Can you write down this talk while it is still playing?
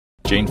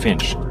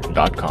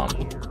Jane-Finch.com.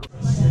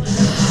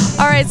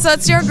 All right, so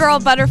it's your girl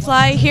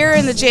Butterfly here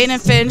in the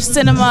Jane-Finch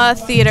Cinema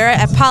Theater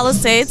at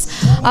Palisades.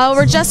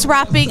 We're just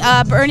wrapping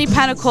up Ernie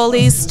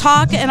Paniccioli's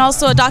talk and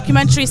also a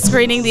documentary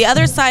screening, The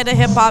Other Side of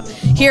Hip Hop,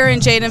 here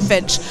in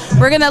Jane-Finch.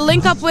 We're going to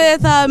link up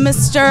with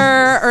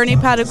Mr. Ernie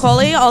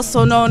Paniccioli,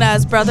 also known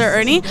as Brother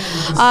Ernie,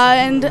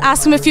 and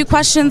ask him a few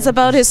questions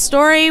about his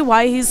story,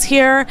 why he's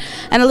here,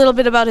 and a little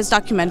bit about his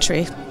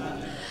documentary.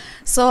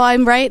 So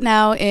I'm right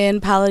now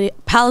in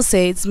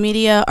Palisades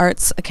Media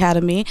Arts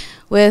Academy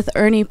with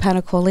Ernie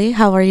Paniccioli.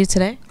 How are you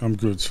today? I'm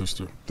good,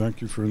 sister.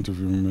 Thank you for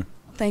interviewing me.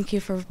 Thank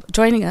you for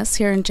joining us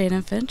here in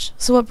Jane-Finch.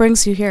 So what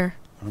brings you here?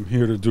 I'm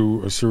here to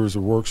do a series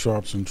of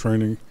workshops and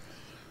training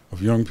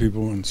of young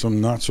people and some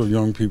not so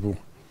young people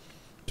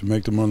to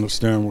make them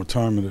understand what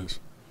time it is.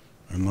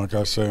 And like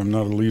I say, I'm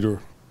not a leader,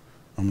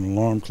 I'm an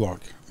alarm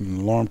clock. And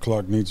an alarm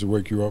clock needs to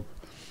wake you up.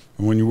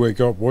 And when you wake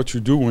up, what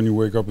you do when you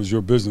wake up is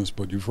your business,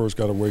 but you first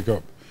got to wake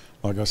up.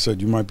 Like I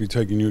said, you might be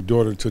taking your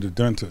daughter to the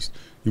dentist.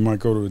 You might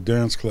go to a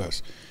dance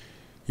class.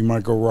 You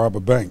might go rob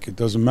a bank. It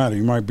doesn't matter.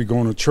 You might be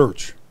going to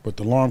church, but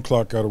the alarm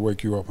clock got to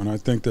wake you up. And I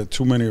think that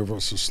too many of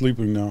us are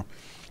sleeping now,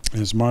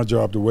 and it's my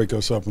job to wake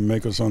us up and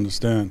make us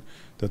understand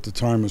that the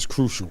time is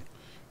crucial,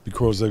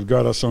 because they've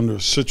got us under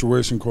a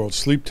situation called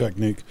sleep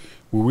technique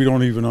where we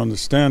don't even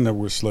understand that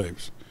we're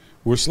slaves.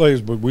 We're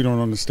slaves, but we don't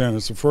understand.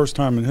 It's the first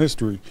time in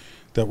history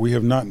that we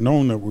have not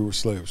known that we were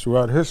slaves.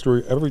 Throughout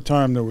history, every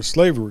time there was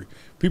slavery,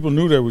 people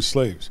knew they were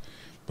slaves.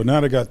 But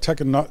now they got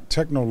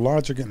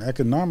technological and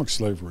economic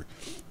slavery,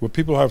 where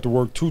people have to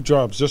work 2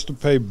 jobs just to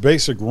pay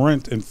basic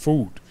rent and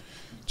food,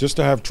 just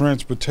to have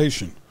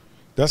transportation.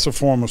 That's a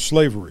form of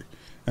slavery.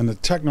 And the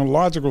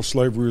technological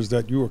slavery is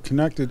that you are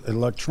connected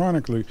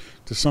electronically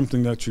to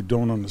something that you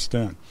don't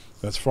understand,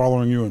 that's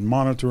following you and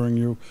monitoring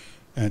you,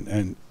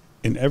 and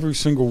in every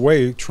single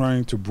way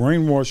trying to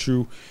brainwash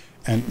you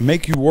and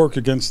make you work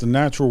against the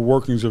natural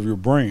workings of your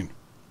brain.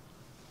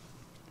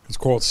 It's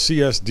called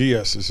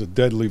CSDS. It's a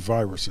deadly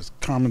virus. It's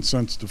common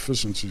sense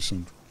deficiency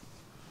syndrome.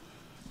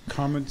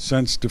 Common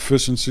sense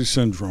deficiency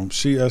syndrome,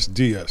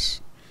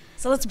 CSDS.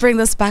 So let's bring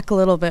this back a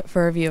little bit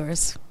for our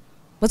viewers.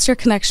 What's your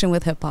connection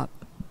with hip-hop?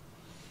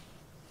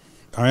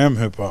 I am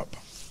hip-hop.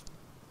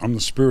 I'm the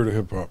spirit of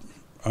hip-hop.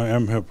 I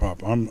am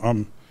hip-hop.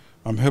 I'm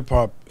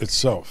hip-hop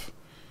itself.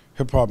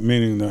 Hip-hop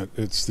meaning that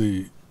it's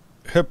the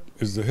hip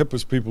is the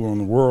hippest people in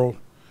the world.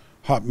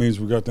 Hop means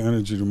we got the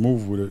energy to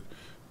move with it.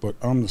 But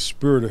I'm the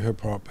spirit of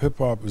hip-hop.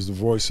 Hip-hop is the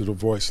voice of the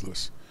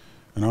voiceless.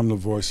 And I'm the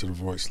voice of the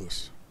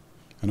voiceless.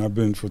 And I've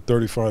been for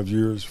 35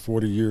 years,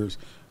 40 years,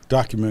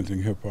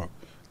 documenting hip-hop,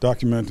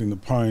 documenting the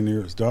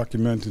pioneers,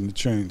 documenting the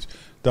change,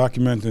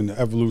 documenting the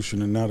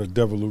evolution and not a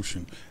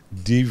devolution,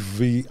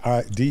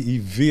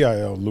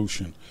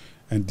 D-E-V-I-L-lution,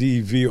 and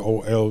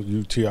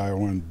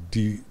D-E-V-O-L-U-T-I-O-N,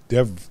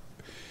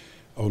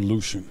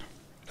 devolution,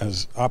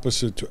 as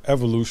opposite to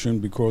evolution,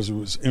 because it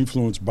was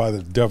influenced by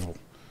the devil.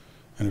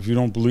 And if you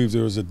don't believe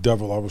there is a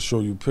devil, I will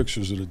show you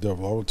pictures of the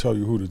devil. I will tell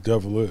you who the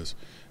devil is.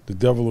 The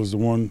devil is the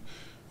one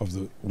of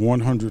the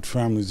 100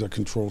 families that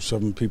control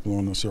 7 people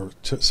on this earth,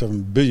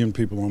 7 billion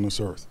people on this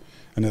earth.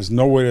 And there's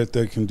no way that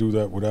they can do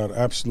that without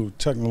absolute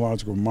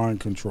technological mind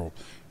control.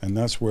 And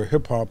that's where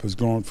hip-hop has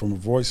gone from a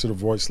voice of the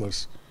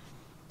voiceless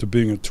to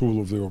being a tool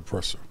of the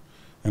oppressor.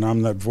 And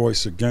I'm that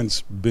voice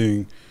against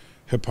being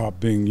hip-hop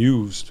being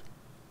used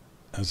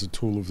as a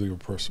tool of the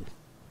oppressor.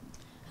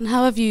 And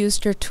how have you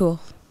used your tool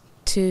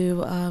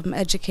to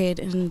educate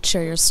and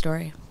share your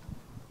story?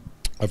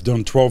 I've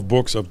done 12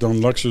 books. I've done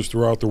lectures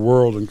throughout the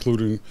world,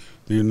 including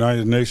the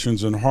United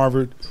Nations and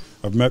Harvard.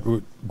 I've met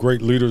with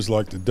great leaders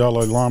like the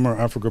Dalai Lama,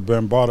 Africa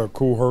Bambaataa,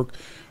 Kool Herc.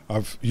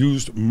 I've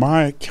used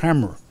my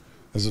camera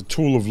as a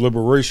tool of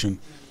liberation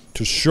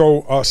to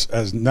show us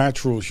as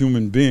natural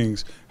human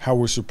beings how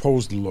we're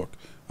supposed to look.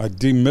 I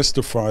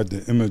demystified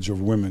the image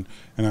of women,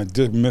 and I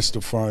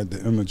demystified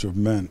the image of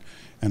men,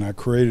 and I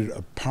created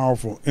a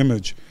powerful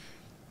image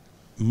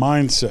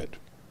mindset,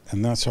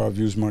 and that's how I've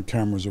used my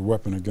camera as a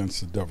weapon against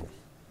the devil.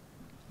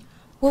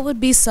 What would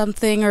be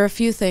something or a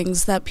few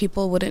things that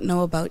people wouldn't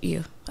know about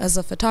you as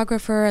a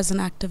photographer, as an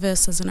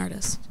activist, as an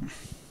artist?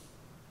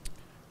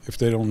 If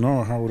they don't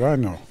know, how would I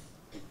know?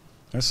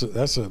 That's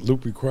a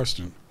loopy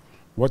question.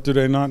 What do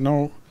they not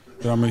know?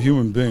 That I'm a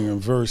human being, I'm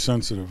very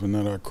sensitive, and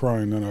that I cry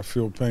and that I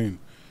feel pain,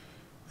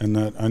 and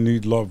that I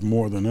need love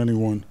more than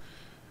anyone.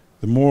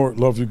 The more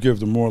love you give,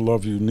 the more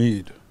love you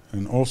need.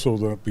 And also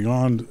that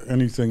beyond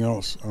anything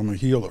else, I'm a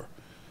healer.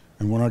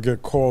 And when I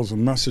get calls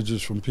and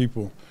messages from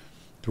people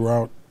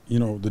throughout,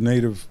 the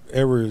native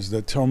areas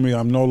that tell me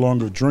I'm no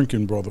longer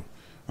drinking, brother,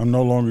 I'm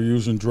no longer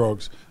using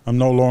drugs, I'm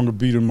no longer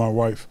beating my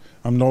wife,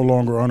 I'm no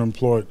longer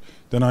unemployed,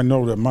 then I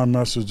know that my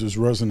message is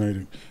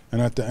resonating.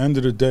 And at the end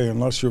of the day,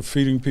 unless you're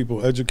feeding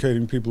people,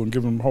 educating people, and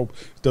giving them hope,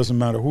 it doesn't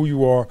matter who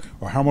you are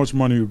or how much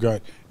money you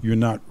got, you're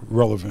not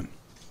relevant.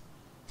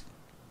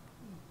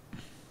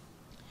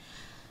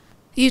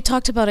 You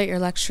talked about at your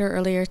lecture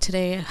earlier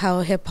today how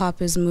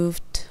hip-hop is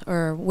moved,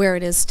 or where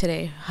it is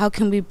today. How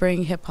can we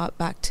bring hip-hop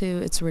back to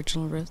its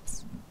original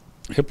roots?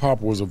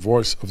 Hip-hop was a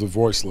voice of the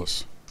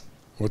voiceless,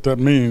 What that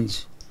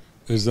means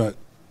is that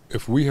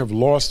if we have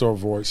lost our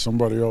voice,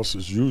 somebody else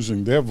is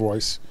using their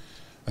voice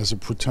as a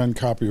pretend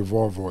copy of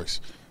our voice.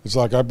 It's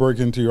like I break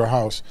into your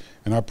house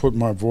and I put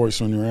my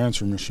voice on your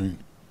answering machine.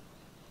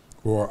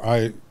 Or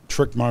I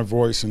trick my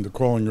voice into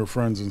calling your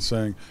friends and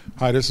saying,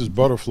 hi, this is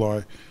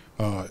Butterfly,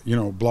 you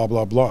know, blah,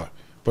 blah, blah.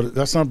 But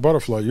that's not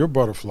Butterfly. You're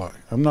Butterfly.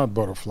 I'm not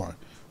Butterfly.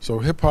 So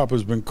hip-hop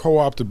has been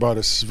co-opted by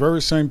the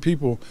very same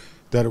people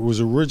that it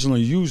was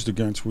originally used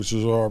against, which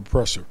is our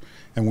oppressor.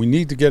 And we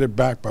need to get it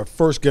back by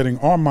first getting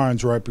our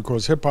minds right,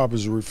 because hip-hop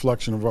is a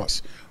reflection of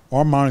us.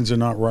 Our minds are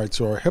not right,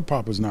 so our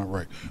hip-hop is not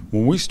right.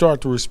 When we start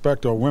to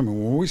respect our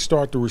women, when we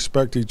start to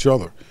respect each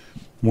other,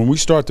 when we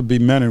start to be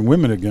men and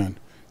women again,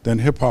 then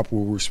hip-hop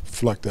will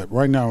reflect that.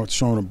 Right now it's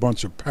showing a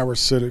bunch of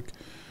parasitic,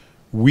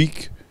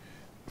 weak,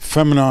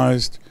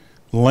 feminized,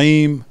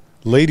 lame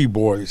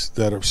ladyboys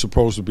that are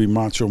supposed to be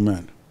macho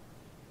men.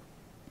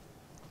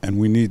 And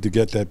we need to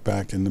get that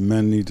back, and the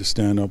men need to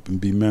stand up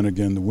and be men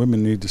again. The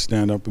women need to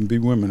stand up and be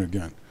women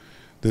again.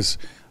 This,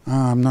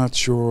 I'm not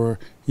sure,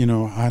 you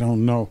know, I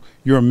don't know.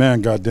 You're a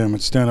man,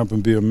 goddammit, stand up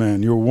and be a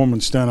man. You're a woman,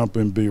 stand up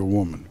and be a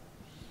woman.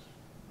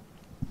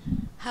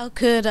 How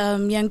could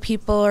young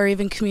people or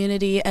even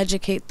community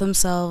educate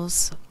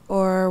themselves,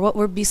 or what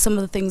would be some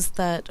of the things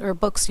that, or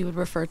books you would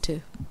refer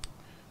to?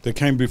 They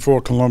Came Before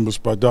Columbus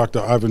by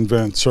Dr. Ivan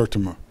Van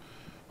Sertima.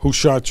 Who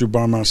Shot You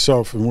by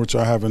myself, in which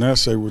I have an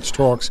essay which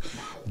talks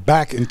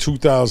back in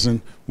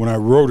 2000 when I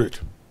wrote it.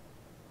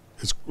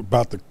 It's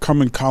about the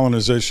coming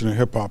colonization of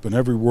hip-hop, and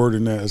every word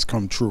in there has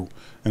come true,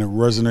 and it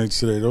resonates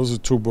today. Those are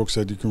two books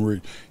that you can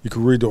read. You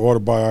can read the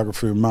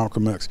autobiography of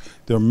Malcolm X.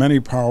 There are many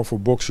powerful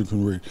books you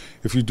can read.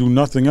 If you do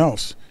nothing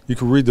else, you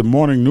can read the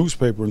morning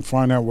newspaper and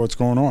find out what's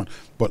going on,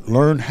 but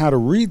learn how to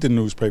read the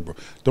newspaper.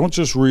 Don't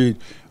just read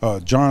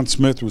John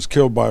Smith was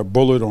killed by a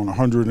bullet on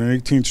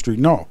 118th Street.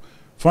 No.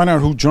 Find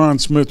out who John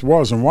Smith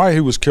was and why he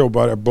was killed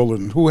by that bullet,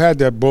 and who had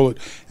that bullet,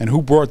 and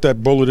who brought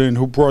that bullet in,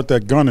 who brought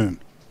that gun in.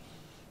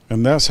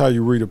 And that's how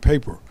you read a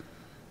paper.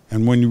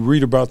 And when you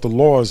read about the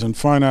laws and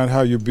find out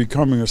how you're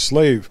becoming a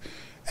slave,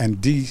 and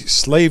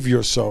de-slave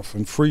yourself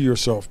and free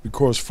yourself,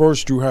 because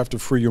first you have to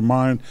free your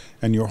mind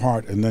and your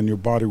heart, and then your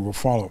body will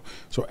follow.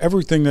 So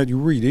everything that you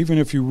read, even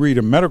if you read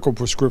a medical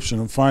prescription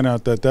and find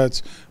out that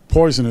that's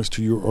poisonous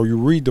to you, or you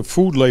read the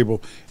food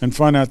label and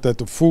find out that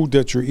the food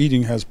that you're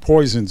eating has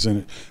poisons in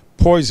it,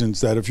 poisons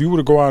that if you were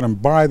to go out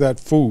and buy that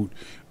food,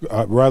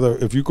 rather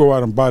if you go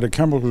out and buy the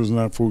chemicals in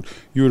that food,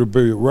 you would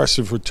be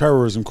arrested for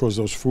terrorism, because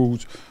those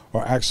foods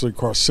are actually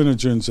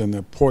carcinogens and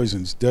they're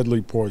poisons,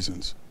 deadly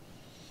poisons.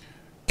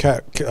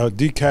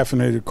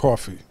 Decaffeinated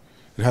coffee,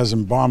 it has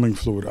embalming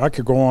fluid. I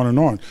could go on and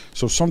on.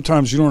 So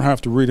sometimes you don't have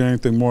to read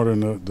anything more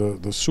than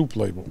the soup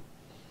label.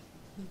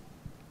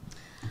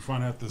 You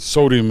find out that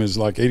sodium is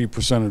like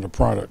 80% of the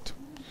product.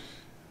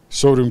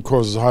 Sodium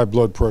causes high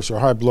blood pressure.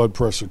 High blood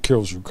pressure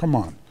kills you. Come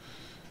on.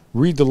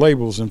 Read the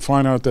labels and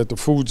find out that the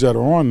foods that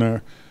are on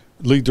there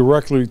lead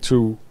directly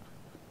to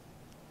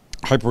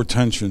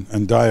hypertension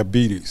and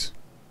diabetes.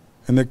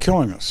 And they're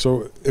killing us.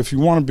 So if you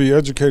want to be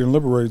educated and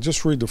liberated,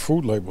 just read the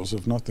food labels,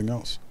 if nothing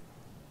else.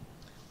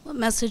 What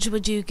message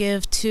would you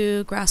give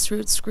to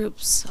grassroots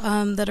groups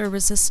that are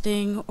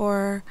resisting,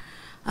 or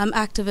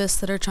activists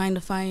that are trying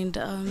to find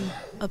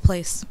a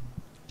place?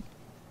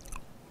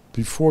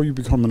 Before you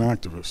become an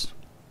activist,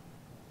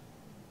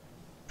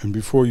 and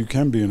before you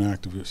can be an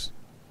activist,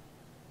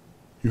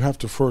 you have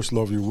to first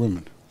love your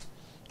women.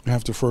 You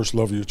have to first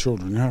love your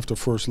children. You have to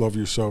first love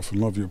yourself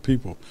and love your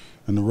people,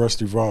 and the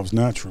rest evolves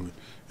naturally.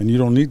 And you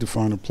don't need to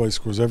find a place,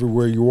 because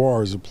everywhere you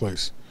are is a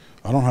place.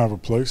 I don't have a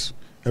place.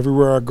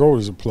 Everywhere I go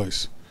is a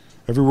place.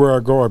 Everywhere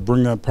I go, I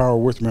bring that power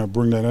with me. I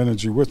bring that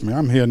energy with me.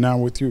 I'm here now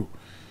with you.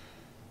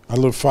 I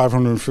live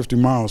 550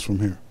 miles from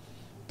here.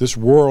 This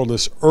world,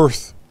 this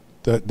earth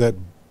that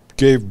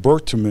gave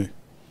birth to me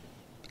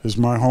is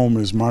my home,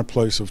 is my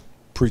place of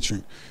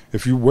preaching.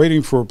 If you're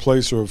waiting for a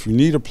place, or if you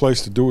need a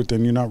place to do it,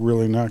 then you're not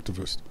really an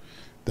activist.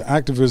 The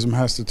activism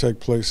has to take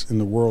place in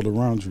the world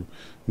around you,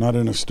 not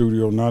in a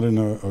studio, not in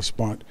a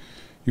spot.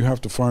 You have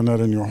to find that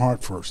in your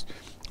heart first.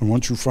 And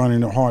once you find it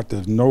in your heart,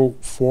 there's no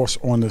force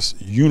on this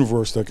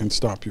universe that can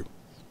stop you.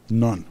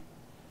 None.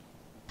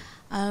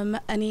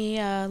 Any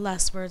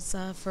last words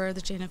for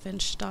the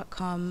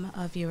Jane-Finch.com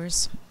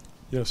viewers?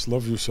 Yes,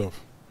 love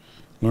yourself.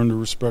 Learn to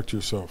respect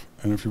yourself.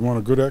 And if you want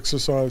a good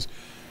exercise,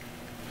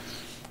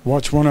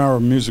 watch 1 hour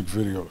of music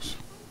videos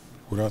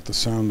without the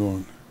sound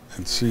on,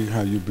 and see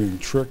how you're being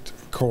tricked,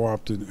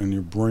 co-opted, and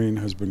your brain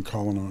has been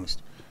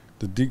colonized.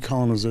 The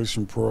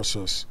decolonization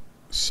process,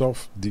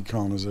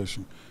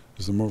 self-decolonization,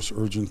 is the most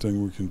urgent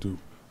thing we can do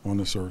on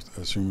this earth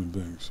as human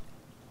beings.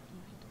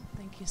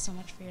 Thank you so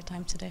much for your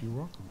time today. You're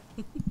welcome.